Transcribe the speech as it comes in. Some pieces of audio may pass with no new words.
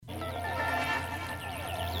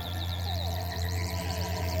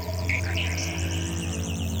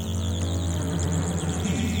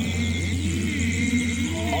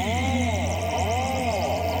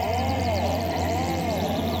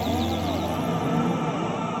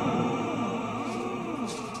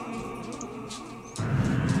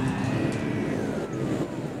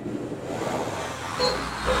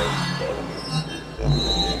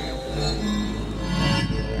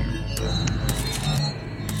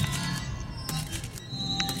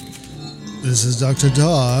This is Dr.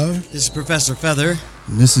 Dog. This is Professor Feather.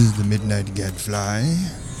 And this is the Midnight Gadfly.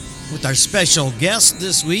 With our special guest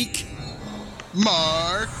this week,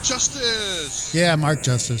 Mark Justice. Yeah, Mark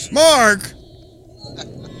Justice. Mark!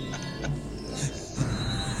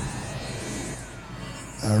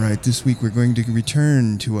 All right, this week we're going to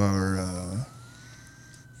return to our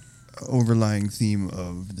overlying theme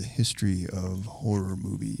of the history of horror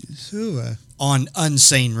movies. on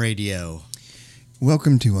Unsane Radio.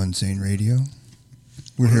 Welcome to Unsane Radio.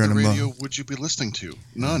 We're What here other on a radio would you be listening to?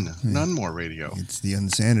 None. None more radio. It's the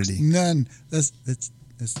Unsanity. None. That's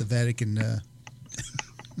the Vatican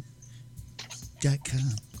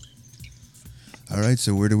 .com. All right,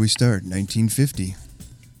 so where do we start? 1950.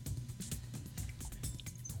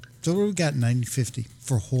 So what we got in 1950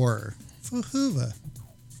 for horror? For Hoover.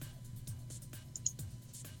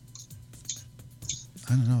 I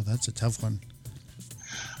don't know. That's a tough one.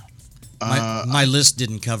 My list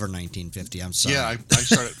didn't cover 1950. I'm sorry. Yeah, I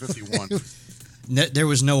started at 51. There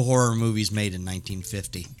was no horror movies made in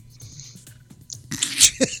 1950.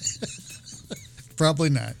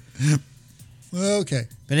 Probably not. Okay.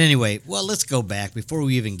 But anyway, well, let's go back before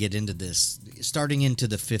we even get into this. Starting into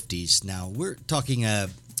the 50s now, we're talking a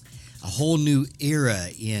whole new era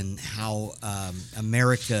in how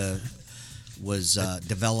America was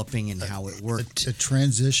developing and how it worked. A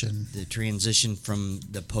transition. The transition from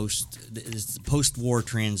the post-war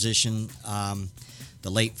transition.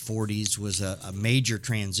 The late 40s was a major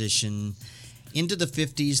transition into the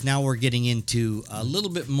 50s. Now we're getting into a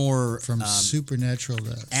little bit more From supernatural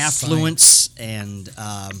to affluence, and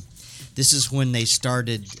this is when they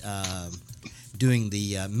started doing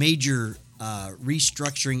the major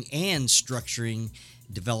restructuring and structuring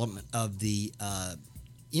development of the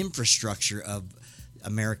infrastructure of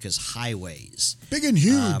America's highways. Big and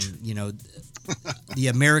huge. The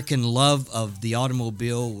American love of the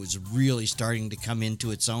automobile was really starting to come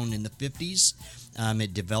into its own in the 50s.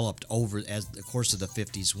 It developed over as the course of the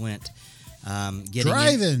 50s went.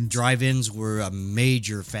 Drive-ins were a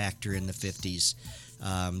major factor in the 50s.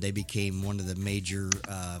 They became one of the major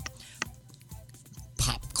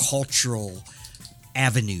pop cultural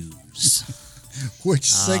avenues. Which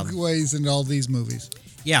segues into all these movies.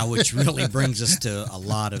 Yeah, which really brings us to a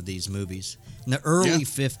lot of these movies. In the early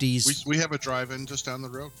 50s. We have a drive-in just down the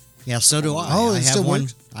road. Yeah, so do I. Oh, I it have still one.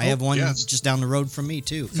 works? I have one yes. just down the road from me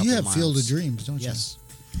too. You have miles. Field of Dreams, don't you? Yes.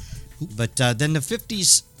 But then the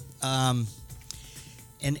 50s, and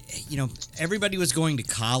everybody was going to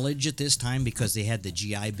college at this time because they had the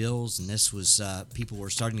GI Bills, and this was people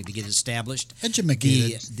were starting to get established.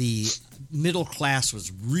 Educated. The middle class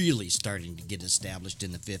was really starting to get established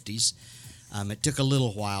in the 50s. It took a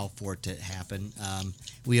little while for it to happen.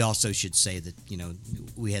 We also should say that,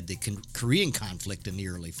 we had the Korean conflict in the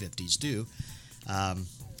early 50s too.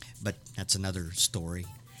 But that's another story.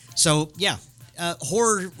 So, yeah,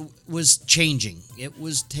 horror was changing. It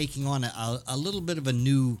was taking on a little bit of a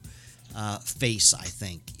new face, I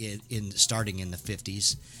think, starting in the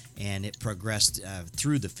 50s. And it progressed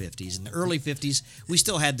through the 50s. In the early 50s, we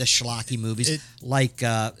still had the schlocky movies like,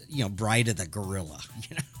 Bride of the Gorilla,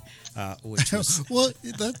 which was,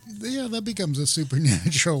 that becomes a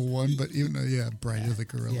supernatural one, but Bride of the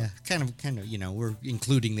Gorilla. Yeah, kind of, we're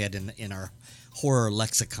including that in our horror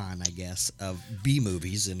lexicon, I guess, of B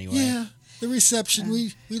movies anyway. Yeah, the reception,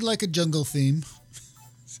 we like a jungle theme.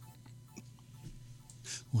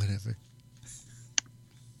 Whatever.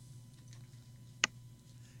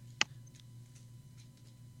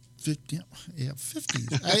 Yeah,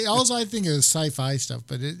 50s. All I think is sci-fi stuff,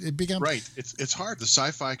 but it becomes right. It's hard. The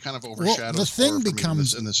sci-fi kind of overshadows the thing horror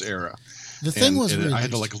becomes in this era. The thing was I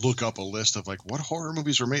had to released. look up a list of what horror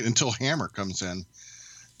movies were made until Hammer comes in.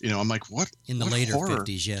 I'm like, what in the what later horror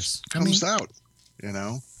 50s, yes, comes out.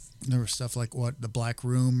 There was stuff like The Black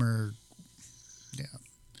Room, or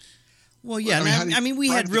Well, yeah, we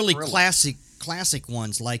had really classic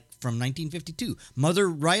ones like from 1952. Mother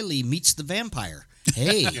Riley Meets the Vampire.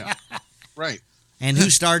 Hey, yeah, right. And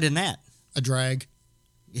who starred in that? a drag.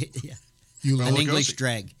 Yeah, An English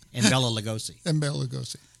drag, and Bela Lugosi. And Bela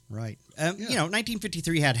Lugosi. Right.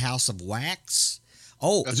 1953 had House of Wax.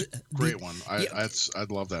 Oh, that's a great one. I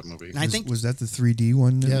love that movie. And I think Was that the 3D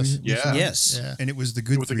one? Yes. yes. Yeah. And it was the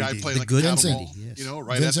good with the 3D. guy playing The like good a Vincent. cannibal, Yes.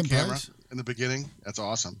 right Vincent at the camera Price. in the beginning. That's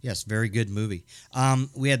awesome. Yes, very good movie.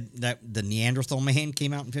 We had the Neanderthal Man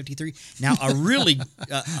came out in 53. Now, a really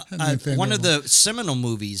one of the seminal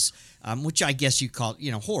movies, which I guess you call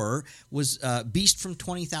horror, was Beast from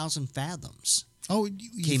 20,000 Fathoms. Oh,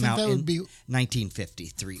 you came think out that in would be?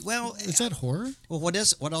 1953. Well, Is that horror? well, what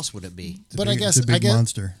else would it be? But I It's guess a big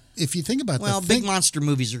monster. if you think about Well, the big thing, monster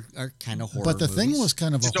movies are kind of horror. but the thing movies. was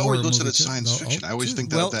kind of a It horror always looks at movie it too. science No, fiction. I always too.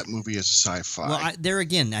 think Well- that movie is sci-fi. Well, there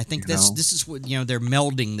again, I think You know? this is what they're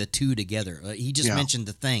melding the two together. He just Yeah. mentioned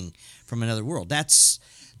The Thing from Another World. That's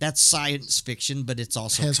science fiction, but it's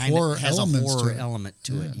also Has kind horror of has a elements horror to it. element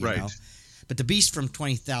to it. You Right. know? But the Beast from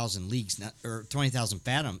 20,000 Leagues, or 20,000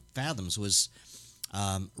 Fathoms, was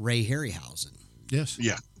Ray Harryhausen. Yes.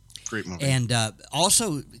 yeah, great movie. And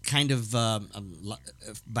also, kind of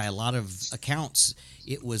by a lot of accounts,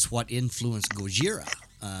 it was what influenced Gojira,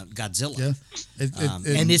 Godzilla. Yeah.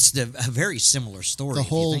 And it's a very similar story the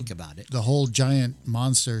whole if you think about it. the whole giant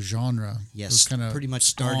monster genre. Yes, was kind of pretty much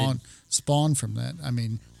started- spawned from that. I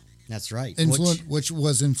mean, That's right. which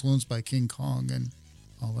was influenced by King Kong and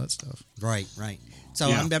all that stuff. Right. So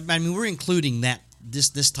Yeah. I mean, we're including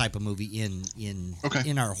this type of movie Okay.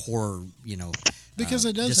 in our horror, Because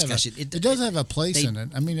it does discussion. have it does have a place they- in it.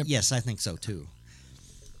 I mean, Yes, I think so too.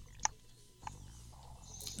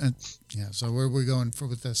 yeah. So where are we going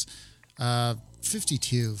with this?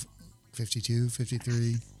 52,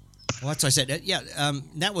 53. Well, that's what I said.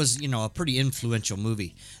 That was a pretty influential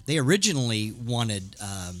movie. They originally wanted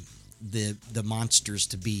the monsters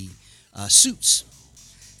to be suits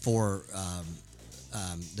for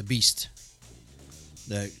the Beast.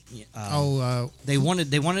 They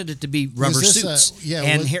wanted it to be rubber this suits.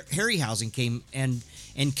 And Harryhausen came and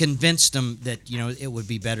convinced them that it would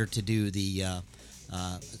be better to do the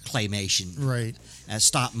claymation, Right.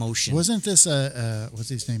 Stop motion. Wasn't this what's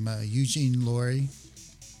his name? Eugene Laurie.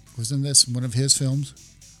 Wasn't this one of his films?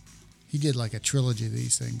 He did like a trilogy of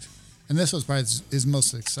these things, and this was probably his most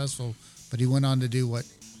successful. But he went on to do what?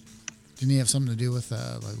 Didn't he have something to do with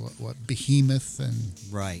like what Behemoth and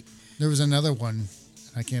Right. there was another one.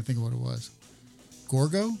 I can't think of what it was.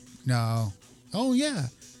 Gorgo? No. Oh yeah,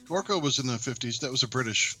 Gorko was in the 50s. That was a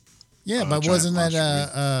British. yeah. But giant wasn't that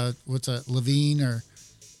monster what's a Levine or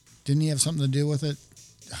didn't he have something to do with it?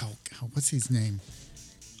 Oh, what's his name?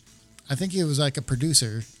 I think he was like a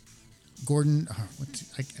producer. Gordon.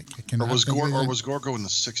 I cannot. Or was think of his name. Gorgo in the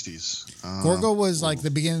 60s? Gorgo was like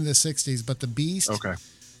the beginning of the 60s, but the Beast, Okay.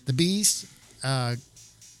 the Beast,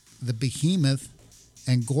 the Behemoth,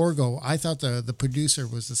 and Gorgo, I thought the producer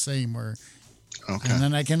was the same. Okay. And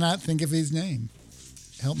then I cannot think of his name.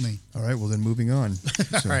 Help me. All right. Well, then moving on.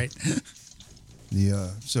 All right.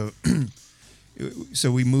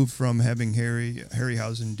 So we moved from having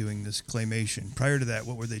Harryhausen doing this claymation. Prior to that,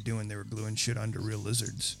 what were they doing? They were gluing shit onto real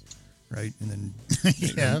lizards, right? And then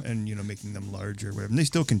Yeah. and making them larger, or whatever. And they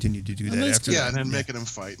still continue to do that after Yeah, that. and then making them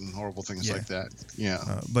fight and horrible things Yeah. like that.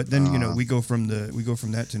 Yeah. But then we go from that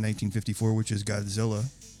to 1954, which is Godzilla,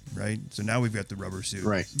 right? So now we've got the rubber suit,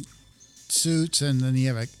 Right. Suits, and then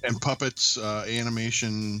you have And puppets,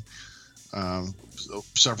 animation,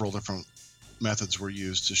 several different methods were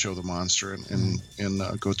used to show the monster in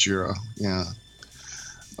Gojira. Yeah.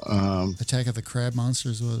 Attack of the Crab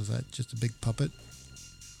Monsters. Was that just a big puppet?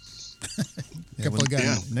 Yeah, Couple of guys.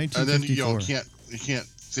 Yeah. And then 1954. you can't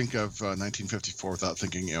think of 1954 without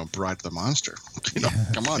thinking Bride of the Monster.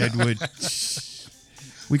 Come on. Ed now. Wood.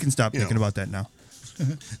 We can stop You thinking know. about that now.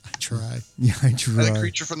 I try. Yeah, I And try. the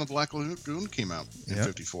Creature from the Black Lagoon came out in Yep.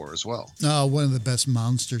 54 as well. Oh, one of the best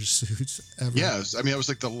monster suits ever. Yeah, I mean, it was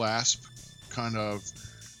like the last kind of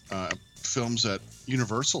films that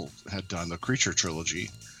Universal had done, the Creature trilogy.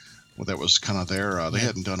 Well, that was kind of their. They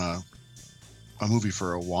hadn't done a movie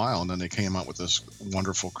for a while, and then they came out with this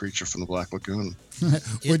wonderful Creature from the Black Lagoon.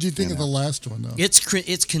 What'd you think of the last one, though?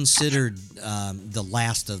 It's considered the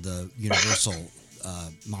last of the Universal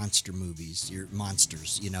monster movies. Your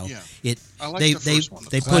monsters, Yeah. I liked they the first one, the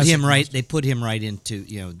they put classic him right. monster. They put him right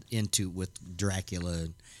into with Dracula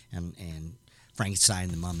and Frankenstein,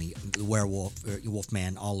 the Mummy, the Werewolf,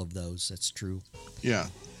 Wolfman, all of those. That's true. Yeah.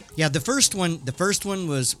 Yeah, the first one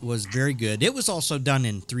was very good. It was also done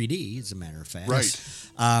in 3D, as a matter of fact. Right.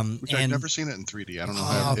 Which I've and never seen it in 3D. I don't know.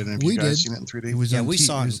 Have any of we you guys did. seen it in 3D? It was Yeah, on we T-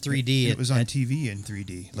 saw it in 3D It was on at- TV in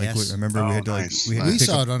 3D. Like Yes. I remember we Oh, had to nice, we had We to pick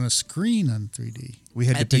saw up, it on a screen on 3D. we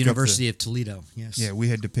had to at the pick up University of Toledo. Yes. Yeah, we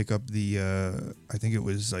had to pick up the I think it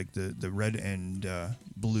was like the red and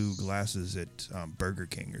blue glasses at Burger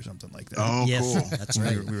King or something like that. Oh, Yes, cool. that's we,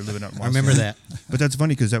 right. were, we were living out in I remember Washington. that. But that's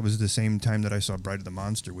funny because that was the same time that I saw Bride of the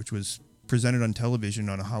Monster, which was presented on television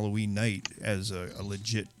on a Halloween night as a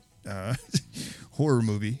legit horror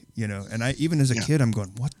movie, And I even as a kid, I'm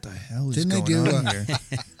going, what the hell is Didn't they going do on here?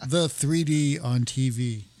 the 3D on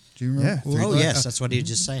TV? Do you remember? Yeah, Oh yes, that's what he was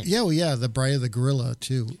just saying. Yeah, well, yeah, the Bride of the Gorilla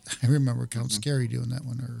too. I remember Count Scary doing that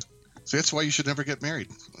one. Or See, that's why you should never get married.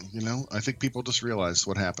 I think people just realize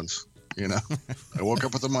what happens. I woke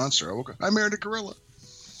up with a monster. I married a gorilla.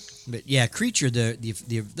 But yeah, Creature,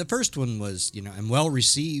 the first one was, and well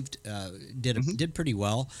received, did pretty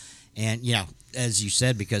well. And yeah, as you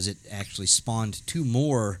said, because it actually spawned two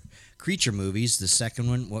more Creature movies. The second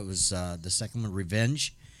one, what was the second one?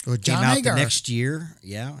 Revenge. With Came John out Hagar. the next year.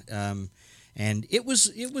 Yeah. And it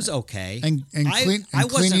was okay. And Clint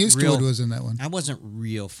wasn't Eastwood was in that one. I wasn't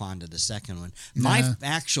real fond of the second one. My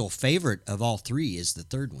actual favorite of all three is the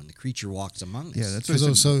third one, The Creature Walks Among Us. Yeah, that's Because it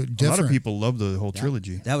was so a lot of different. people love the whole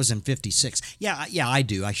trilogy. That was in '56. Yeah, I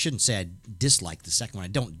do. I shouldn't say I dislike the second one. I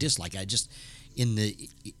don't dislike it. I just in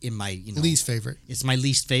my Least favorite. It's my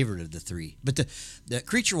least favorite of the three. But the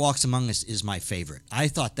Creature Walks Among Us is my favorite. I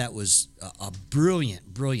thought that was a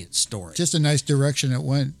brilliant story. Just a nice direction it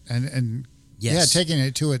went, and Yes. taking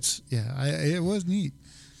it to its it was neat.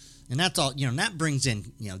 And that's all, that brings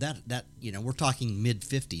in, that we're talking mid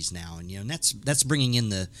 50s now, and that's bringing in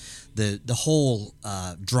the whole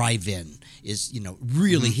drive-in is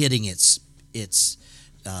really hitting its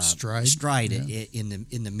stride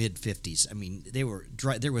in the mid 50s. I mean,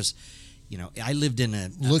 there was I lived in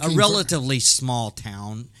a relatively small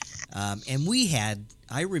town, and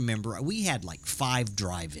I remember we had like 5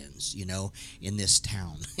 drive-ins, in this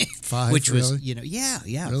town. 5, which really? was,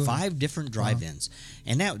 Really? 5 different drive-ins.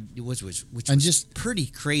 And that was just pretty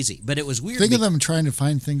crazy. But it was weird. Think of them trying to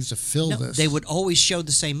find things to fill this. They would always show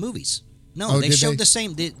the same movies. No, Oh, they did showed they? the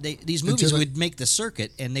same. These movies would make the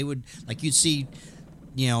circuit, and they would, like, you'd see,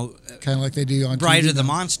 kind of like they do on Bride TV of the now.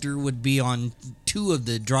 Monster would be on 2 of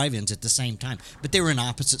the drive-ins at the same time, but they were in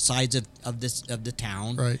opposite sides of the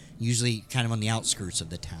town. Right. Usually, kind of on the outskirts of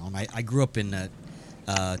the town. I grew up in a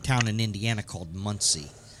town in Indiana called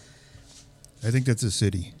Muncie. I think that's a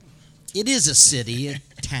city. It is a city, a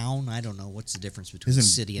town. I don't know what's the difference between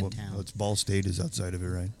city and town. It's Ball State is outside of it,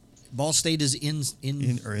 right? Ball State is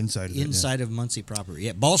Or inside of it. inside of Muncie proper.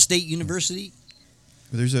 Yeah, Ball State University.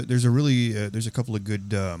 There's a couple of good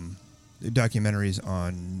documentaries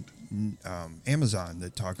on Amazon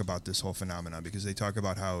that talk about this whole phenomenon, because they talk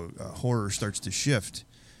about how horror starts to shift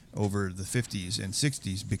over the 50s and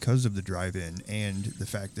 60s because of the drive-in and the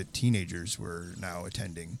fact that teenagers were now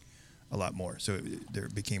attending a lot more. So there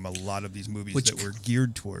became a lot of these movies that were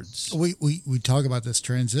geared towards. We talk about this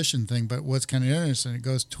transition thing, but what's kind of interesting, it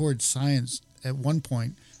goes towards science at one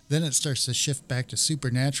point, then it starts to shift back to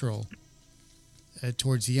supernatural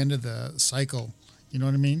towards the end of the cycle. You know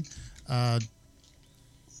what I mean? I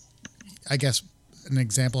guess an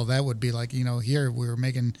example of that would be like, here we were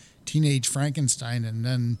making Teenage Frankenstein, and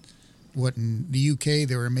then in the UK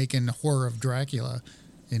they were making Horror of Dracula.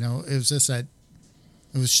 It was just that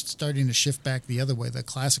it was starting to shift back the other way, the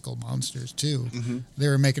classical monsters too. Mm-hmm. They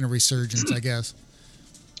were making a resurgence, I guess.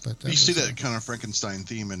 But you see that kind of Frankenstein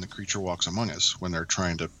theme in The Creature Walks Among Us when they're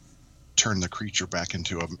trying to turn the creature back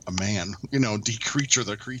into a man, de-creature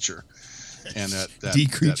the creature. And that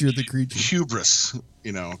De-creature the creature. Hubris,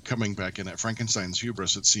 coming back in, that Frankenstein's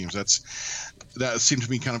hubris, it seems. That seemed to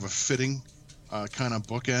be kind of a fitting kind of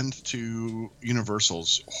bookend to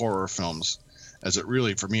Universal's horror films, as it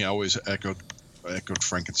really, for me, always echoed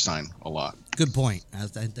Frankenstein a lot. Good point.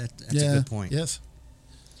 That's a good point. Yes.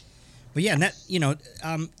 But yeah, and that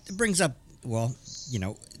it brings up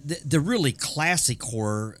the really classic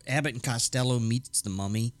horror. Abbott and Costello meets the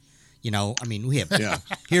Mummy. We have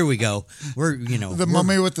here we go. We're the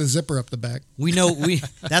Mummy with the zipper up the back. We know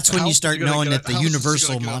that's when you start knowing that the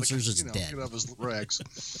Universal get Monsters is dead. Get out his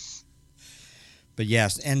rags. But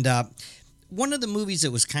yes, and one of the movies that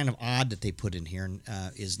was kind of odd that they put in here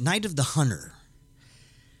is Night of the Hunter.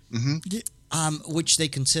 Mm-hmm. Which they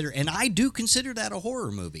consider, and I do consider that a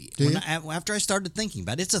horror movie. After I started thinking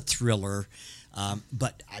about it, it's a thriller,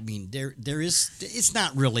 but I mean, there is. It's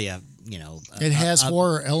not really a. It has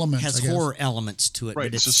horror elements. Has horror elements to it, right?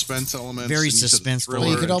 But it's suspense elements. Very suspenseful. Well,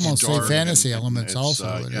 you could almost say fantasy elements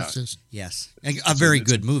also. It's just a very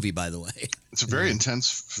good movie, by the way. It's a very intense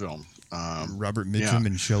film. Robert Mitchum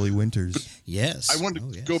and Shelley Winters. Yes. I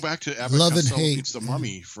wanted to go back to Abbott Love and Costello Hate. Meets the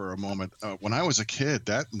Mummy for a moment. When I was a kid,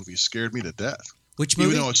 that movie scared me to death. Which movie?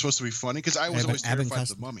 Even though it's supposed to be funny, because I was always terrified of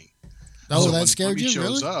the Mummy. Oh, so that when scared the Mummy you?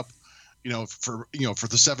 shows Really? up, for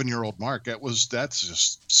the 7-year-old Mark, that's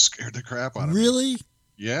just scared the crap out of me. Really?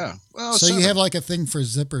 Yeah. Well, So 7. you have like a thing for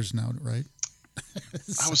zippers now, right?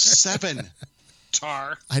 I was 7.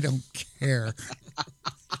 Tar. I don't care.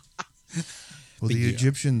 Well, the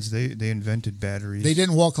Egyptians, they invented batteries. They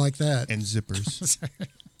didn't walk like that. And zippers.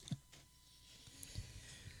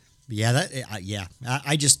 Yeah,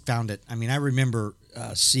 I just found it. I mean, I remember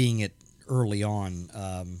seeing it early on,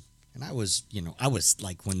 and and I was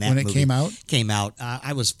like when When it movie came out?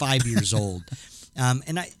 I was 5 years old,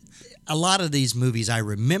 and a lot of these movies I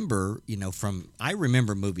remember, I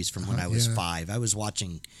remember movies from when I was 5. I was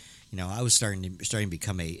watching, I was starting to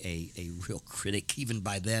become a real critic even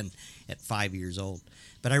by then at 5 years old.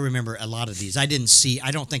 But I remember a lot of these. I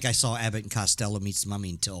don't think I saw Abbott and Costello Meets the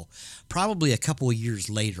Mummy until probably a couple of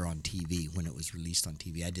years later on TV when it was released on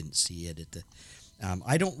TV. I didn't see it at the.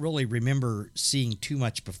 I don't really remember seeing too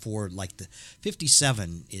much before. Like the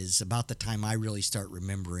 57 is about the time I really start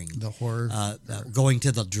remembering The horror. going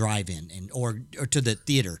to the drive-in or to the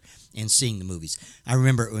theater and seeing the movies. I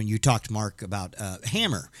remember when you talked, Mark, about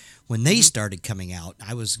Hammer. When they started coming out,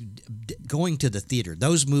 I was going to the theater.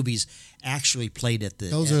 Those movies actually played at the.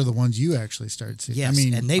 Those are the ones you actually started seeing. Yes, I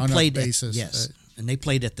mean, and they on played a basis. and they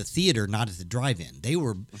played at the theater, not at the drive-in. They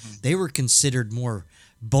were considered more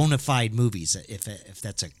bona fide movies, if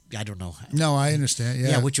that's I don't know. No, I understand.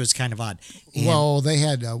 Yeah, which was kind of odd. And, well, they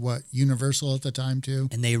had Universal at the time too,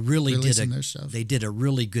 and they really their stuff. They did a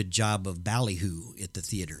really good job of ballyhoo at the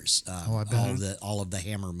theaters. I bet. All of the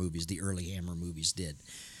Hammer movies, the early Hammer movies did.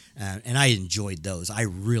 And I enjoyed those. I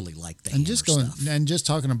really liked the Hammer stuff. And just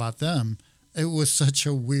talking about them, it was such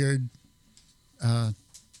a weird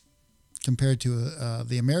compared to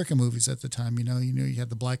the American movies at the time. You had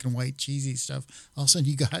the black and white cheesy stuff. All of a sudden,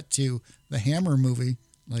 you got to the Hammer movie,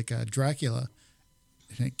 like Dracula,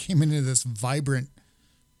 and it came into this vibrant,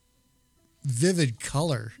 vivid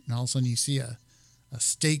color. And all of a sudden, you see a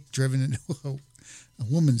stake driven into a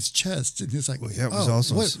woman's chest, and it's like, well, yeah, it was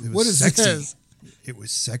also what is sexy. this? It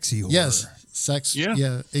was sexy horror. Yes, sex.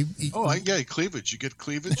 Yeah. Cleavage. You get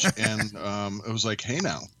cleavage, and it was like, hey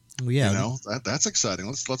now. Well, yeah, that's exciting.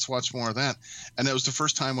 Let's watch more of that. And it was the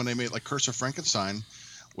first time when they made like Curse of Frankenstein,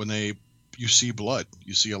 when you see blood,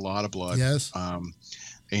 you see a lot of blood. Yes.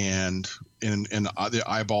 And in the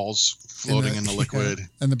eyeballs floating in the liquid,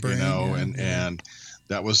 and the brain, and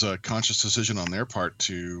that was a conscious decision on their part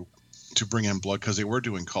to bring in blood because they were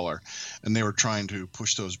doing color, and they were trying to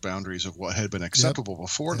push those boundaries of what had been acceptable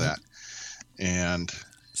before that. And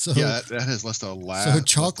so that has left so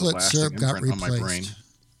chocolate syrup got replaced on my brain.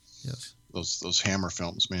 Yes, those Hammer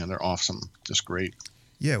films, man, they're awesome, just great.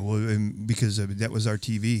 Yeah, well, because that was our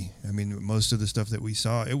TV. I mean, most of the stuff that we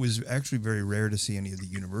saw, it was actually very rare to see any of the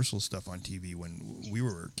Universal stuff on TV when we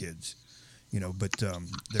were kids. But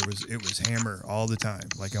it was Hammer all the time.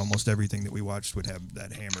 Like almost everything that we watched would have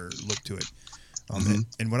that Hammer look to it.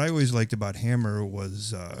 And what I always liked about Hammer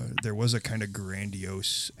was there was a kind of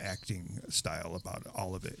grandiose acting style about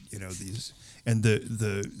all of it.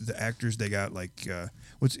 The actors they got like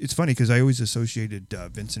it's funny because I always associated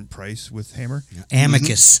Vincent Price with Hammer.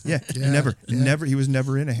 Amicus. Yeah, he was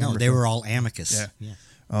never in a Hammer. No, they were all Amicus. Yeah.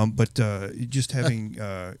 But just having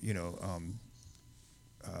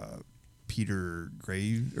Peter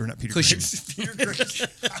Graves, or not Peter Cushing. Graves.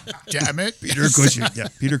 Damn it, Peter Cushing. Yeah,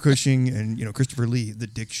 Peter Cushing, and Christopher Lee. The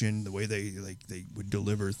diction, the way they would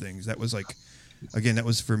deliver things. That was like, again, that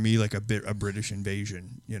was for me like a British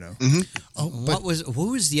invasion. Who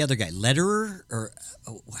was the other guy? Letterer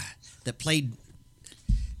that played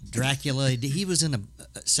Dracula. He was in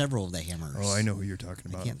several of the Hammers. Oh, I know who you're talking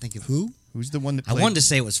about. I can't think of who. Who's the one that played? I wanted to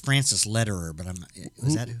say it was Francis Letterer, but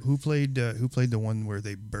who played the one where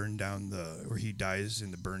they burned down where he dies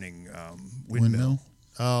in the burning windmill?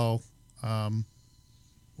 Oh,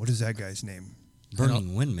 what is that guy's name?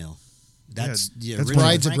 Burning Windmill. That's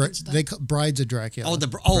Brides of Dracula. Oh,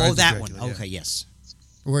 that one. Yeah. Okay, yes.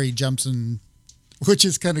 Where he jumps in, which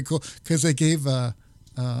is kind of cool because they gave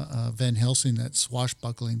Van Helsing that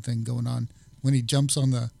swashbuckling thing going on when he jumps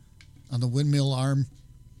on the windmill arm,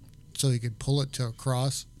 so he could pull it to a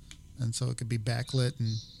cross, and so it could be backlit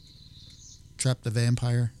and trap the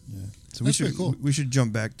vampire. Yeah. So we should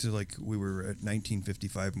jump back to like we were at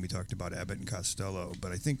 1955 when we talked about Abbott and Costello.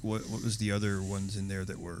 But I think what was the other ones in there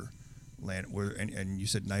that were and you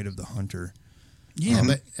said Night of the Hunter. Yeah,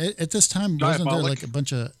 but at this time wasn't there like a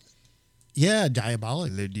bunch of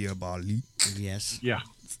Diabolic? Le Diabolique. Yes. Yeah.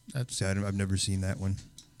 That's sad. I've never seen that one.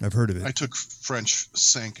 I've heard of it. I took French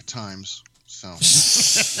 5 times, so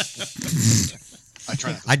I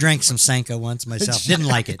tried. I drank some Sanka once myself. Didn't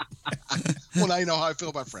like it. Well, now you know how I feel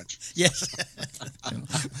about French. Yes.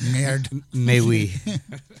 Merde. May we?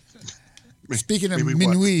 Speaking of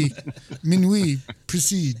minuit,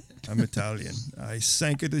 proceed. I'm Italian. I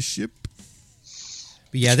sank at a ship.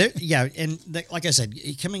 But like I said,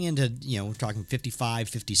 coming into, we're talking 55,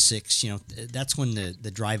 56, that's when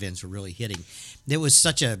the drive-ins were really hitting. There was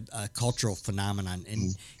such a cultural phenomenon,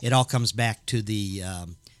 and it all comes back to the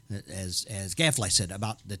as Gadfly said,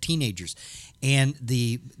 about the teenagers, and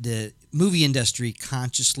the movie industry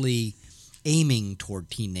consciously aiming toward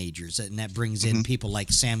teenagers, and that brings in people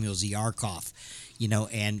like Samuel Z. Arkoff,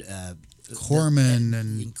 and Corman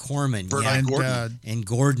and Corman, Bernard and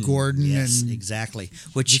Gordon, yes, and exactly.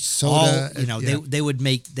 Which Soda, they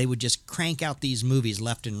would just crank out these movies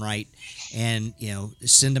left and right, and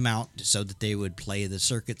send them out so that they would play the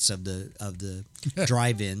circuits of the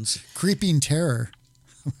drive-ins. Creeping Terror.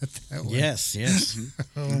 Yes.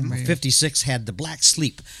 Oh man. 56 had The Black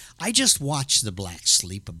Sleep. I just watched The Black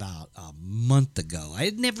Sleep about a month ago. I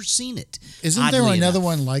had never seen it. Isn't there oddly another enough.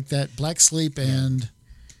 one like that? Black Sleep and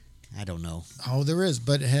I don't know. oh, there is,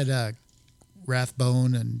 but it had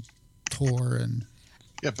Rathbone and Tor and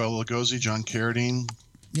Bela Lugosi, John Carradine.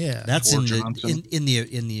 yeah, That's Or in Johnson.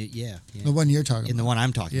 the one you're talking in the about. one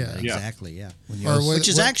I'm talking Yeah. about. Yeah. Exactly. Yeah. Which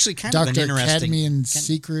is actually kind of an Dr. interesting, Cadmian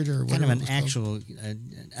Secret or kind whatever. of an actual,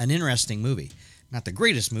 an interesting movie. Not the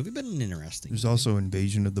greatest movie, but an interesting. There's also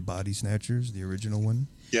Invasion of the Body Snatchers, the original one.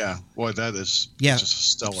 Yeah, boy, that is Yeah. just a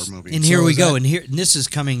stellar movie. And So here we is go, that- and this is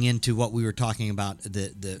coming into what we were talking about,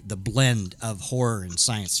 the blend of horror and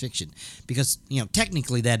science fiction, because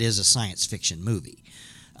technically that is a science fiction movie,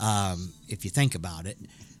 if you think about it.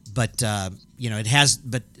 But it has,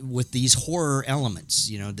 but with these horror elements,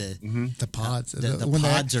 the pods. the when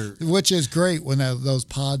pods that, are- which is great when those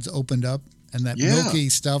pods opened up and that Yeah. milky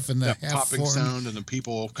stuff and the that half popping formed sound and the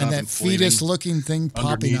people and kind of that inflating. fetus-looking thing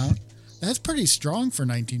popping underneath. out. That's pretty strong for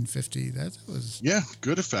 1950. That was Yeah,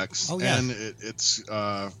 good effects. Oh, yeah. And it's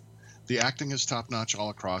the acting is top notch all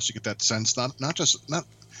across. You get that sense, not well,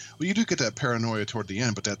 you do get that paranoia toward the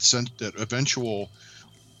end, but that sense, that eventual,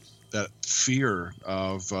 that fear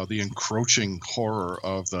of the encroaching horror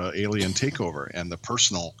of the alien takeover and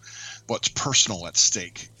the what's personal at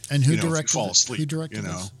stake. and who If you directed fall it? asleep, Who directed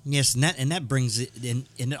this? yes, and that brings it in,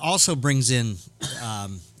 and it also brings in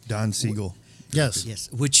Don Siegel. Yes. yes,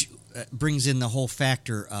 which brings in the whole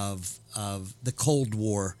factor of the Cold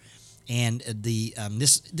War, and the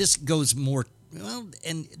this goes more well,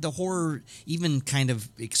 and the horror even kind of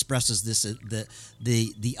expresses this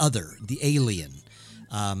the other, the alien,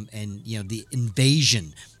 and the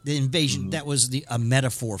invasion. The invasion that was a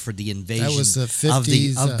metaphor for the invasion. That was the of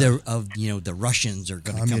 50s, the Russians are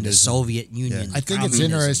going to come to Communism. Soviet Union. Yeah. I think it's communism.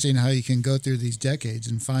 interesting how you can go through these decades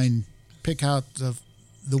and pick out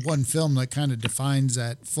the one film that kind of defines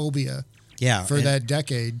that phobia Yeah, for and- that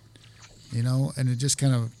decade, and it just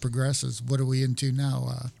kind of progresses. What are we into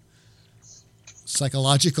now?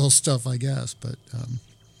 Psychological stuff, I guess, but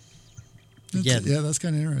Yeah. that's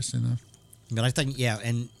kind of interesting, though. But I think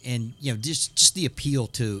and just the appeal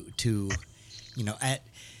to at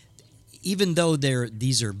even though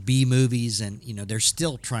these are B movies and they're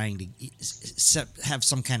still trying to have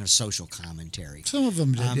some kind of social commentary. Some of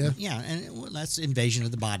them did, yeah. And that's Invasion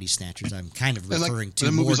of the Body Snatchers. I'm kind of And like referring the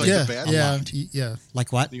to more movies like than- The Bad yeah, Lot. yeah.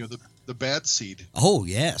 like what? The Bad Seed, Oh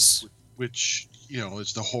yes, which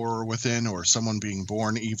is the horror within, or someone being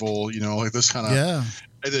born evil. Like this kind of Yeah.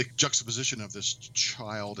 the juxtaposition of this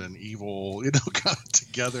child and evil, kind of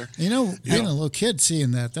together. Being a little kid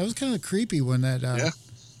seeing that was kind of creepy when that. Yeah.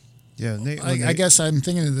 Yeah, and I guess I'm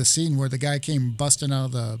thinking of the scene where the guy came busting out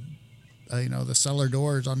of the, the cellar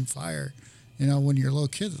doors on fire. When you're a little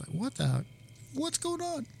kid, it's like, what's going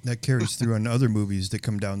on? that carries through on other movies that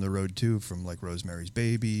come down the road too, from like Rosemary's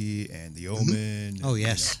Baby and The Omen. oh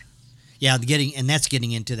yes, yeah. That's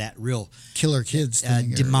getting into that real Killer kids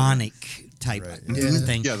thing. demonic type Right. Yeah.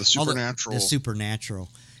 thing. Yeah, the supernatural. The supernatural.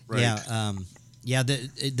 Right. Yeah.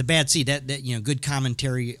 The Bad Seed. That good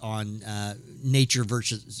commentary on nature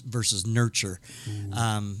versus nurture,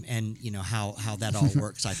 and how that all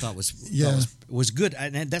works. I thought was good,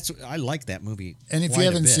 and I like that movie. And if quite you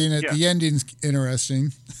a haven't bit. seen it, Yeah. the ending's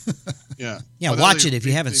interesting. Yeah. Yeah, But watch then it if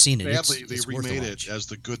you haven't seen it. Badly, It's they worth a remade watch. it as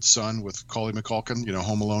The Good Son with Macaulay Culkin,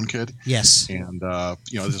 Home Alone kid, Yes. and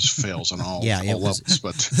this fails on all Yeah, it was- levels.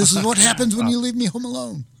 But This is what happens when you leave me home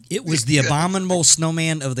alone. It was the abominable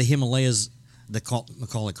snowman of the Himalayas, the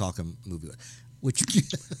Macaulay Culkin movie, which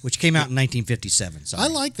came out in 1957. So I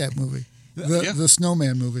like that movie, the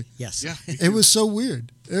Snowman movie. yes, yeah, It was so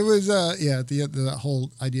weird. It was the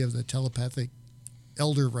whole idea of the telepathic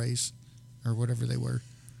elder race, or whatever they were.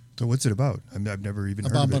 So what's it about? I've never even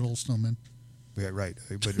heard of Abominable snowman. it. Yeah, right.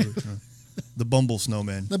 But the Bumble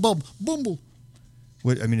Snowman. The Bumble.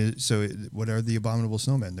 What what are the abominable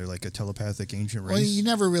snowmen? They're like a telepathic ancient race. Well, you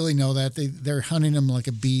never really know that. They're hunting him like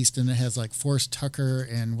a beast, and it has like Forrest Tucker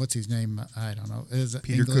and what's his name? I don't know. Is it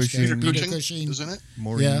Peter English guy? Cushing. Peter Peter Cushing, isn't it?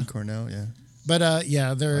 Maureen yeah. Cornell. Yeah. But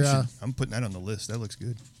they're I'm putting that on the list. That looks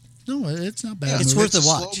good. no, it's not bad. Yeah, It's movie. worth a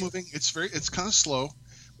slow watch. moving. It's kind of slow,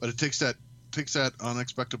 but it takes that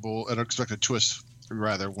unexpected twist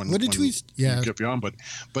rather when What a when twist! you Yeah, get beyond.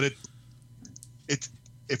 But it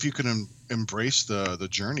if you can embrace the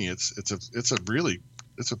journey, it's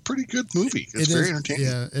a pretty good movie. It's very entertaining.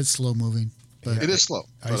 Yeah, it's slow moving, but It is slow,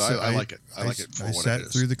 but I like it. I like it for I what sat it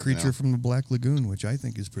is. through the creature you know? from the Black Lagoon, which I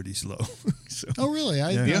think is pretty slow. So, oh really? Yeah.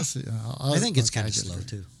 I think it's kind of slow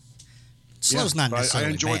too. Slow's not but necessarily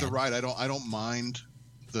I enjoy bad. the ride. I don't mind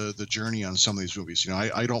the journey on some of these movies. You know,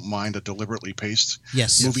 I don't mind a deliberately paced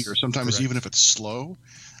Yes. movie, Yes, or sometimes correct. even if it's slow.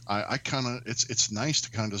 I kind of it's nice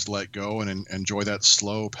to kind of just let go and enjoy that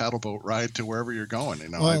slow paddle boat ride to wherever you're going. You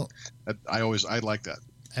know, Well, I like that.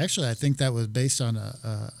 actually, I think that was based on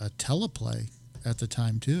a teleplay at the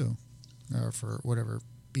time too, or for whatever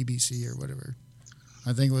BBC or whatever.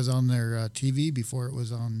 I think it was on their TV before it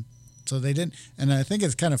was on. So they didn't, and I think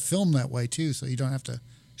it's kind of filmed that way too, so you don't have to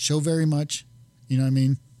show very much. You know what I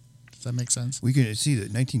mean? Does that make sense? we can see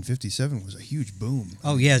that 1957 was a huge boom.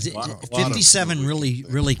 Oh yeah, lot of 57 movies.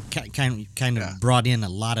 really kind of Yeah. brought in a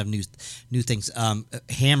lot of new things.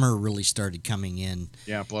 Hammer really started coming in.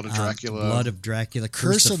 Yeah, Blood of Dracula. Blood of Dracula,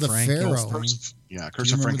 Curse of the Pharaoh. Frankenstein. Curse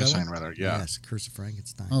you of remember that Frankenstein, one? rather. Yeah. Yes, Curse of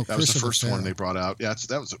Frankenstein. Oh, That was Curse the of first one Pharaoh. they brought out. Yeah,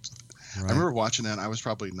 I Right. remember watching that. I was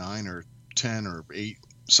probably 9 or 10 or 8.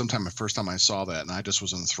 Sometime the first time I saw that, and I just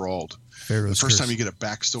was enthralled. Pharaoh's The first Curse. time you get a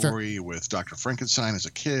backstory with Dr. Frankenstein as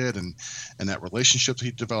a kid, and that relationship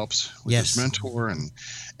he develops with Yes. his mentor, and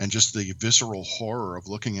just the visceral horror of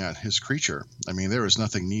looking at his creature. I mean, there is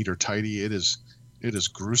nothing neat or tidy. It is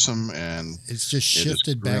gruesome, and It's just it is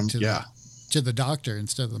shifted back grim. to the doctor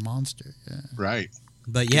instead of the monster. Yeah. Right.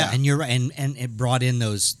 But yeah, Yeah. and you're right, and it brought in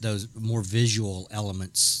those more visual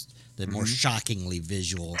elements, the more Mm-hmm. shockingly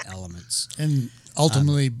visual elements, And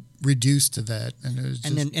ultimately reduced to that, and it was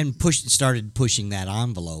just, and started pushing that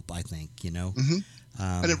envelope. I think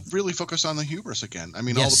And it really focused on the hubris again. I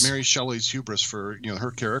mean, all Yes. of Mary Shelley's hubris for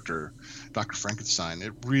her character, Dr. Frankenstein.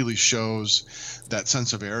 It really shows that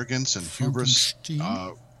sense of arrogance and hubris.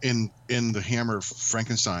 Frankenstein? In the Hammer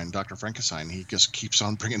Frankenstein, Dr. Frankenstein, he just keeps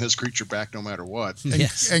on bringing his creature back no matter what. and,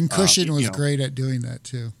 Yes. and Cushing was you know. great at doing that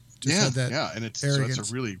too. Just had that and it's arrogance.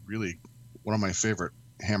 a really, really one of my favorite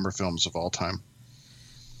Hammer films of all time.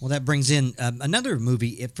 Well, that brings in another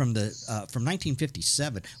movie from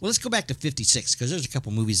 1957. Well, let's go back to 56 because there's a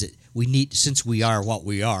couple movies that we need since we are what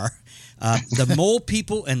we are. The Mole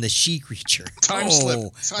People and the She Creature. Time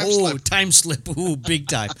slip. Time slip. Ooh, big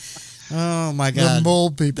time. Oh my The God.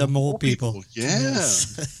 Mole People. The Mole People. Yeah.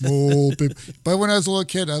 Mole People. But when I was a little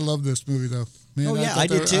kid, I loved this movie though. Man, Oh yeah, thought I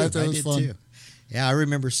did that- too. I thought it was fun. too. Yeah, I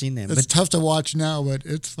remember seeing them. It's tough to watch now, but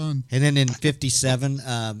it's fun. And then in 57,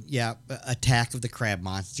 Attack of the Crab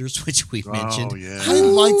Monsters, which we mentioned. Oh yeah. I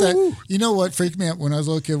like that. You know what freaked me out when I was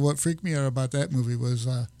a little kid? What freaked me out about that movie was,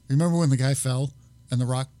 remember when the guy fell and the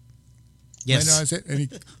rock? Yes. I know, is it? And he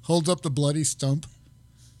holds up the bloody stump.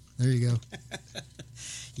 There you go.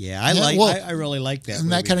 Yeah, I really like that.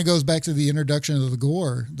 And that kind of goes back to the introduction of the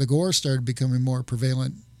gore. The gore started becoming more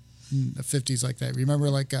prevalent in the 50s like that. Remember,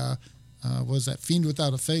 like, what was that Fiend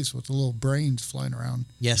Without a Face with the little brains flying around?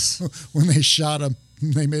 Yes. When they shot him,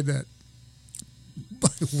 they made that.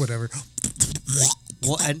 Whatever.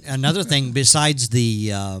 Well, and another thing besides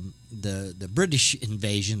the British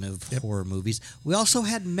invasion of horror movies, we also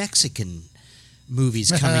had Mexican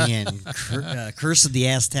movies coming in. Curse of the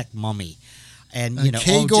Aztec Mummy, and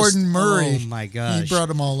K. Gordon Murray. Oh my gosh, He brought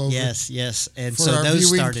them all over. Yes, and For so our those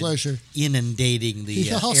viewing started pleasure. inundating the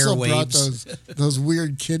He also brought airwaves. those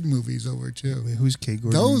weird kid movies over too. Wait, who's K.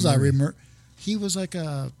 Gordon? Those I Murray? remember. He was like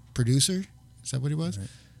a producer. Is that what he was? Right.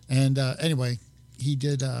 And anyway, he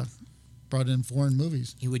did brought in foreign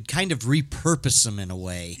movies. He would kind of repurpose them in a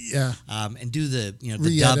way, Yeah, and do the the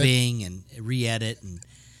Re-edit. dubbing and re-edit and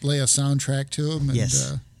lay a soundtrack to him. And,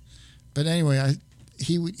 Yes. but anyway,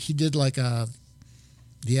 he did like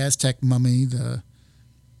the Aztec Mummy, the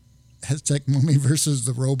Aztec Mummy versus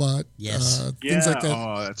the robot. Yes. Things like that.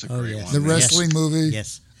 Oh, that's a Oh, great yes. one. The man. wrestling movie.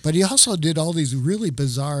 yes. But he also did all these really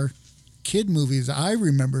bizarre kid movies. I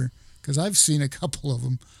remember because I've seen a couple of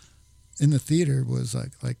them in the theater. Was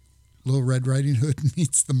like Little Red Riding Hood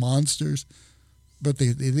meets the monsters, but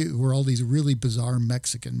they were all these really bizarre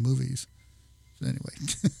Mexican movies. So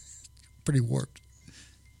anyway, pretty warped.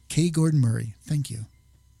 K. Gordon Murray, thank you.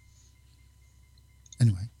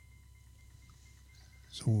 Anyway,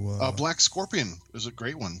 So Black Scorpion is a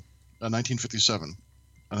great one. 1957,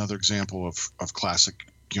 another example of classic,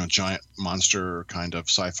 giant monster kind of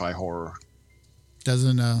sci-fi horror.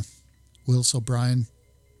 doesn't Willis O'Brien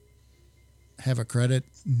have a credit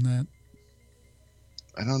in that?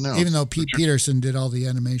 I don't know. Even though Pete Peterson did all the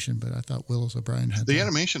animation, but I thought Willis O'Brien had The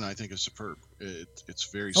animation, I think, is superb. It's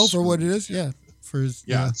very for smooth. what it is, yeah. For his,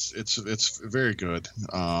 It's very good.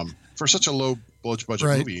 For such a low budget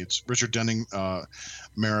movie, it's Richard Denning,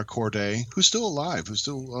 Mara Corday, who's still alive, who's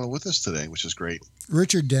still with us today, which is great.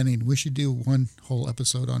 Richard Denning. We should do one whole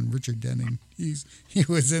episode on Richard Denning. He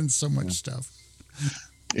was in so much stuff.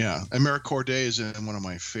 Yeah, and Mara Corday is in one of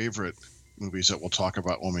my favorite movies that we'll talk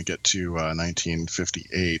about when we get to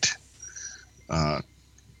 1958.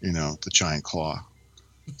 The Giant Claw.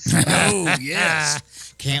 Oh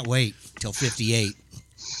yes, can't wait till 58.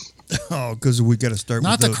 Oh, because we got to start.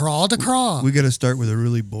 Not with the crawl, the crawl. We got to start with a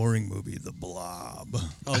really boring movie, The Blob.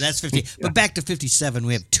 Oh, that's 50. But back to 57,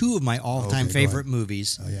 we have two of my all-time Okay, favorite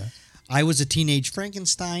movies. Oh yeah. I was a teenage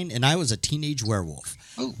Frankenstein, and I was a teenage werewolf.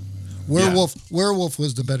 Oh, Werewolf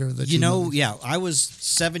was the better of the two movies. Yeah, I was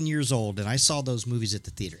 7 years old, and I saw those movies at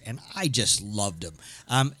the theater, and I just loved them.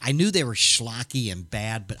 I knew they were schlocky and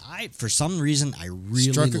bad, but for some reason, I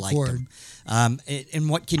really Struck a liked chord. them. And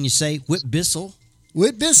what can you say? Whit Bissell.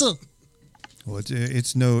 Whit Bissell. Well,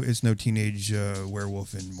 it's no teenage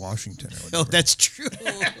werewolf in Washington. Or whatever. Oh, that's true.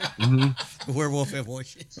 Werewolf in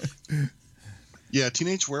Washington. yeah,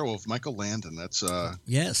 Teenage Werewolf, Michael Landon. That's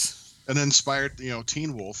Yes. an inspired,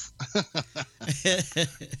 Teen Wolf.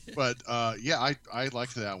 But I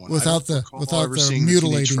liked that one. Without I don't recall ever seeing the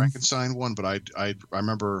mutilating. Teenage Frankenstein one, but I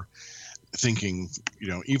remember thinking,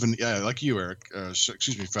 even like you, Eric.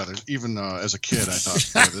 Excuse me, Feather. Even as a kid, I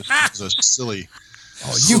thought this is a silly.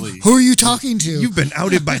 Oh, who are you talking to? You've been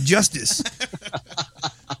outed by justice.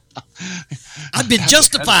 I've been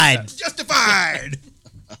justified. Justified.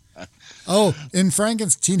 Oh, in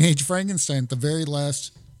Teenage Frankenstein, the very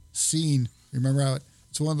last scene, remember how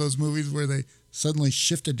it's one of those movies where they suddenly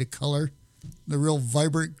shifted to color, the real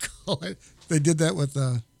vibrant color. They did that with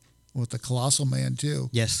the Colossal Man too,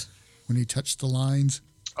 Yes. when he touched the lines.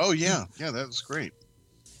 Oh yeah, that was great.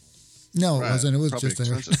 No, it Right. wasn't. It was Probably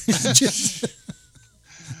just there.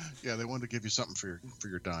 Yeah, they wanted to give you something for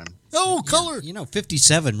your dime. Oh, color.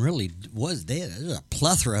 57 really was there. There's a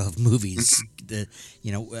plethora of movies. Did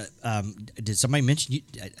somebody mention?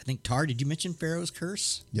 I think Tar. Did you mention Pharaoh's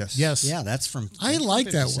Curse? Yes. Yes. Yeah, that's from. I like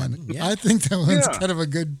that 57. one. Yeah. I think that one's Yeah. kind of a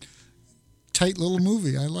good, tight little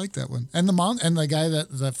movie. I like that one. And the guy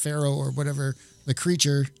the pharaoh or whatever, the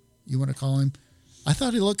creature you want to call him, I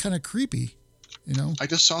thought he looked kind of creepy. I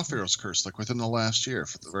just saw Pharaoh's Curse within the last year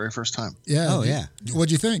for the very first time. Yeah. Oh, yeah.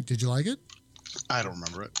 What'd you think? Did you like it? I don't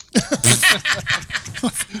remember it.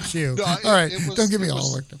 Phew. No, All right. it was- Don't get me it all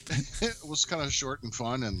was- worked up. It was kind of short and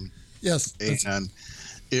fun, and Yes.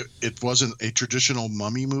 it wasn't a traditional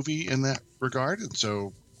mummy movie in that regard, and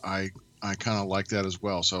so I kind of like that as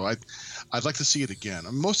well. So I'd like to see it again.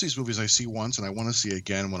 Most of these movies I see once, and I want to see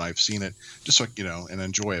again when I've seen it, just so and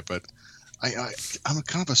enjoy it. But I'm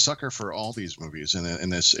kind of a sucker for all these movies in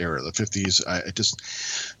this era, the 50s. I just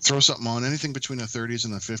throw something on, anything between the 30s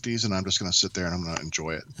and the 50s, and I'm just going to sit there and I'm going to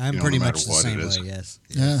enjoy it. I'm no pretty matter much the what same it is. way. Yes.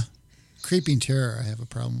 Yeah. Creeping Terror, I have a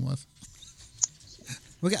problem with.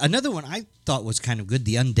 Okay, another one I thought was kind of good.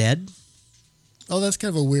 The Undead. Oh, that's kind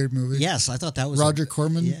of a weird movie. Yes, I thought that was Roger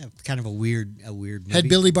Corman. Yeah, kind of a weird movie. Had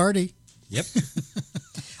Billy Barty. Yep.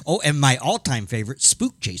 Oh, and my all-time favorite,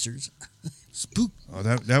 Spook Chasers. Spook. Oh,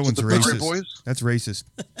 that one's The racist. Butcher Boys? That's racist.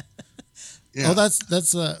 Yeah. Oh, that's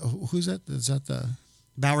who's that? Is that the?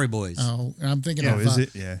 Bowery Boys. Oh, I'm thinking Oh, of. is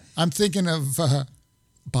it? Yeah. I'm thinking of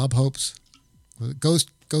Bob Hope's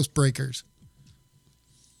Ghost Breakers.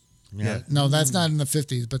 Yeah. No, that's not in the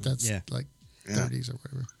 50s, but that's Yeah. like Yeah. 30s or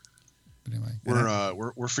whatever. But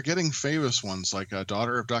anyway, We're forgetting famous ones like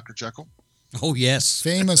Daughter of Dr. Jekyll, Oh yes,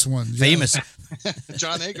 famous ones. famous.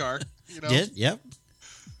 John Agar. Did yep.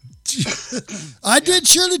 I did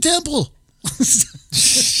Shirley Temple.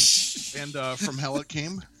 And From Hell It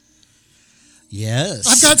Came. Yes.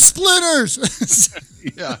 I've got splinters.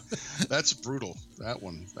 Yeah, that's brutal. That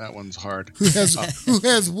one's hard. who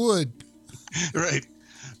has wood? Right.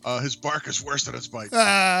 His bark is worse than his bite.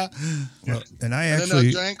 Well, and I And actually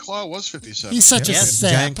then Giant Claw was 57. He's such a Yes,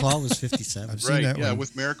 sap. Giant Claw was 57. I've seen right. that Yeah, one.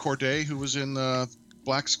 with Mara Corday, who was in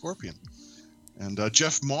Black Scorpion, and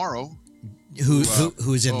Jeff Morrow. who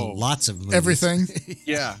is in oh. lots of movies. Everything.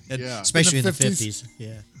 Yeah, And yeah, especially in the 50s. 50s.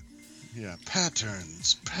 Yeah. yeah.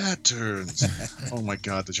 Patterns. Oh my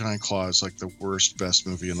God, the Giant Claw is like the worst, best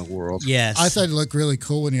movie in the world. Yes. I thought it looked really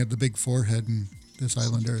cool when he had the big forehead in This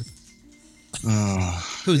Island Earth.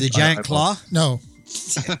 Who, the Giant Claw? No.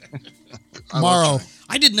 I love Morrow. Giant-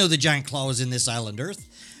 I didn't know the Giant Claw was in This Island Earth.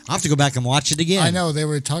 I'll have to go back and watch it again. I know they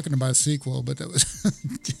were talking about a sequel, but that was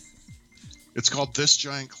It's called This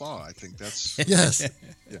Giant Claw. I think that's. yes.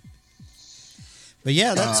 But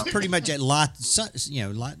yeah, that's pretty much a lot.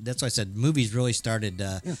 That's why I said movies really started.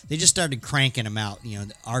 They just started cranking them out.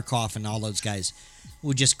 Arkoff and all those guys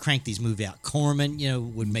would just crank these movies out. Corman,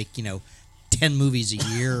 would make 10 movies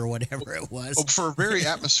a year or whatever it was. Oh, for a very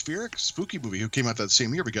atmospheric, spooky movie who came out that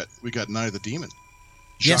same year, we got Night of the Demon.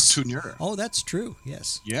 Jacques Tourneur. Oh, that's true.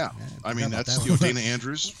 Yes. Yeah. I mean, that's that Dana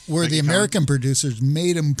Andrews. Where the American producers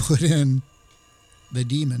made him put in the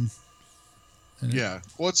demon. Yeah.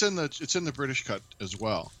 Well, it's in the British cut as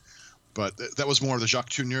well. But that was more of the Jacques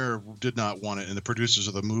Tourneur did not want it, and the producers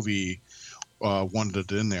of the movie wanted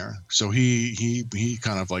it in there. So he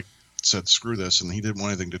kind of like said screw this, and he didn't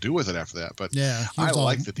want anything to do with it after that. But yeah, I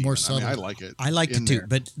like the demon. More subtle. I like it. I liked it too. There.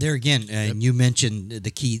 But there again, you mentioned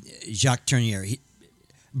the key, Jacques Tourneur.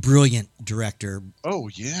 Brilliant director. Oh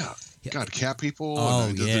yeah, God, cat people. Oh,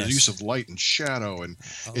 and the use of light and shadow, and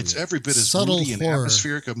it's every bit as subtle moody and horror.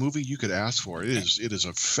 atmospheric a movie you could ask for. It is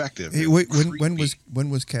effective. Hey, wait, when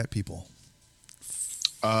was Cat People?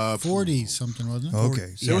 40 something, wasn't it?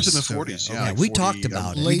 Okay, It was in the 40s. So, yeah, yeah, we talked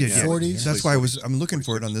about it. Late We did, yeah. 40s. That's why I'm looking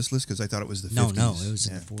for it on this list because I thought it was the 50s. No, it was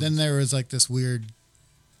in the 40s. Then there was like this weird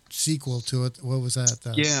sequel to it. What was that?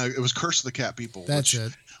 Yeah, it was Curse of the Cat People. That's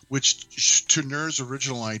it. Which Tourneur's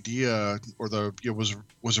original idea, was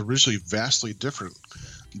originally vastly different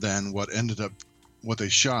than what they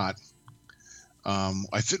shot. I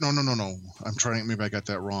think no. I'm trying. Maybe I got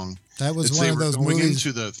that wrong. That was They one of were those going movies.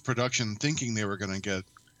 into the production thinking they were going to get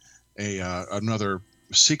another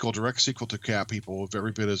direct sequel to Cat People, of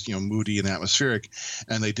every bit as moody and atmospheric,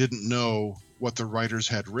 and they didn't know what the writers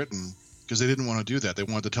had written. Because they didn't want to do that. They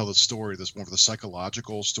wanted to tell the story, this more of the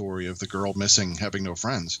psychological story of the girl missing, having no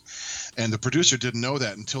friends. And the producer didn't know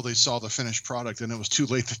that until they saw the finished product, and it was too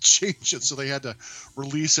late to change it. So they had to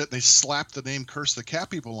release it, and they slapped the name Curse the Cat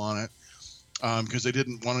People on it because they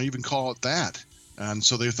didn't want to even call it that. And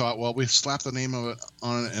so they thought, well, we slap the name of it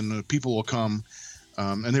on it, and the people will come.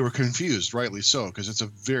 And they were confused, rightly so, because it's a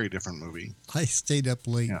very different movie. I stayed up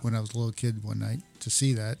late when I was a little kid one night to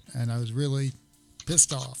see that, and I was really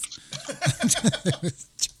pissed off.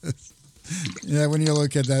 When you're a little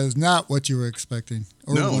kid, that is not what you were expecting.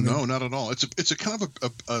 No, not at all. It's a kind of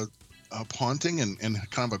a haunting and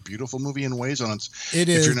kind of a beautiful movie in ways. It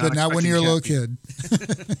is, but not when you're a little kid.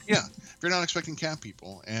 Yeah, if you're not expecting cat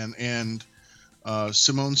people, and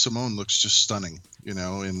Simone looks just stunning,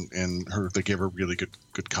 and they gave her really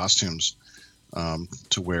good costumes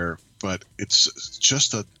to wear, but it's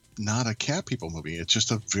just not a cat people movie. It's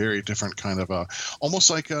just a very different kind of almost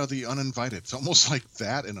like The Uninvited. It's almost like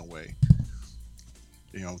that in a way,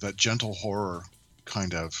 that gentle horror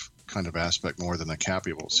kind of aspect more than a cat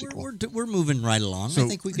people sequel. We're moving right along. So I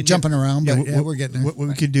think we can jumping around, but we're getting there. What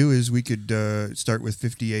we could do is we could start with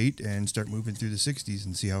 58 and start moving through the 60s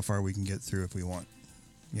and see how far we can get through if we want.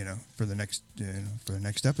 For the next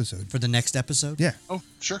episode. For the next episode? Yeah. Oh,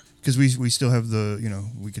 sure. Because we still have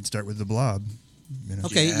we could start with the Blob.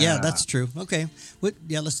 Okay, yeah, Yeah. that's true. Okay,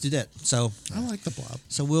 let's do that. So I like the Blob.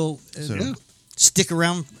 So we'll So- stick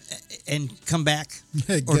around and come back,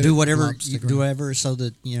 Get or it, do whatever, Blob, stick around. so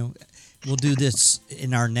that we'll do this in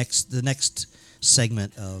the next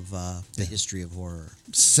segment of the history of horror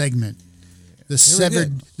Segment. The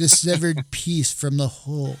severed piece from the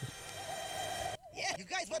whole. Yeah, you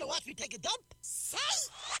guys want to watch me take a dump? Say!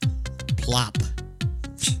 Plop.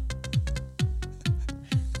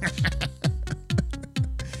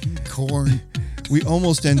 Corn. We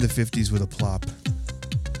almost end the 50s with a plop.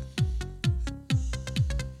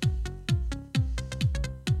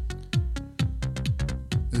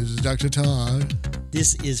 This is Dr. Todd.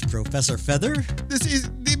 This is Professor Feather. This is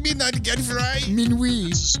the Midnight Get Fry. Minuit.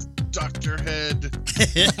 This is Dr. Head.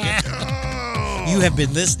 You have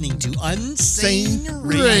been listening to Unsane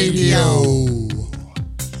Radio.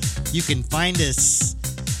 You can find us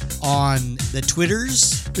on the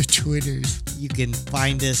Twitters. The Twitters. You can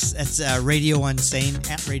find us at Radio Unsane,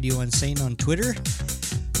 at Radio Unsane on Twitter.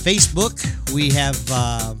 Facebook, we have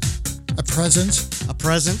A presence. a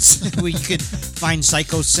presence. You can find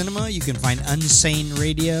Psycho Cinema. You can find Unsane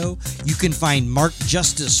Radio. You can find Mark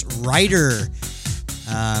Justice, writer.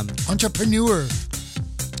 Entrepreneur.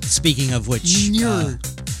 Speaking of which, Nerd.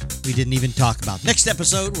 we didn't even talk about. Next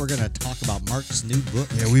episode, we're going to talk about Mark's new book.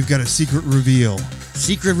 Yeah, we've got a secret reveal.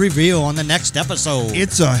 Secret reveal on the next episode.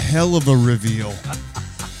 It's a hell of a reveal.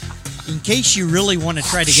 In case you really want to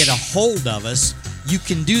try to get a hold of us, you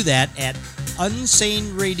can do that at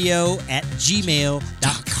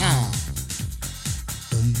unsaneradio@gmail.com.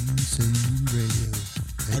 Unsane Radio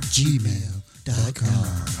at gmail.com.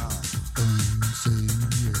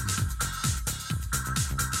 Unsane Radio.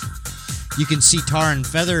 You can see Tar and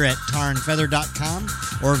Feather at tarandfeather.com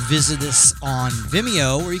or visit us on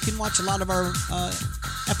Vimeo, where you can watch a lot of our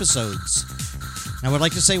episodes. Now, I would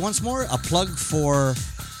like to say once more, a plug for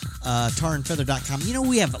tarandfeather.com. You know,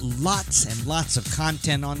 we have lots and lots of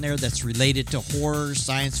content on there that's related to horror,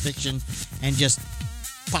 science fiction, and just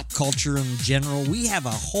pop culture in general. We have a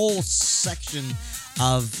whole section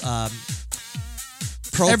of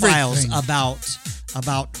profiles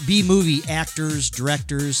about B-movie actors,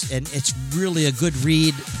 directors, and it's really a good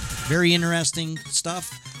read. Very interesting stuff.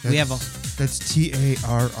 That's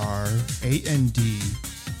TarandFether.com.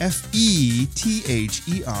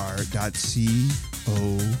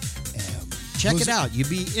 Check it out. You'd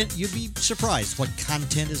be surprised what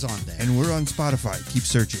content is on there. And we're on Spotify. Keep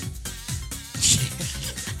searching.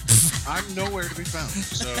 I'm nowhere to be found,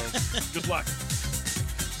 so good luck.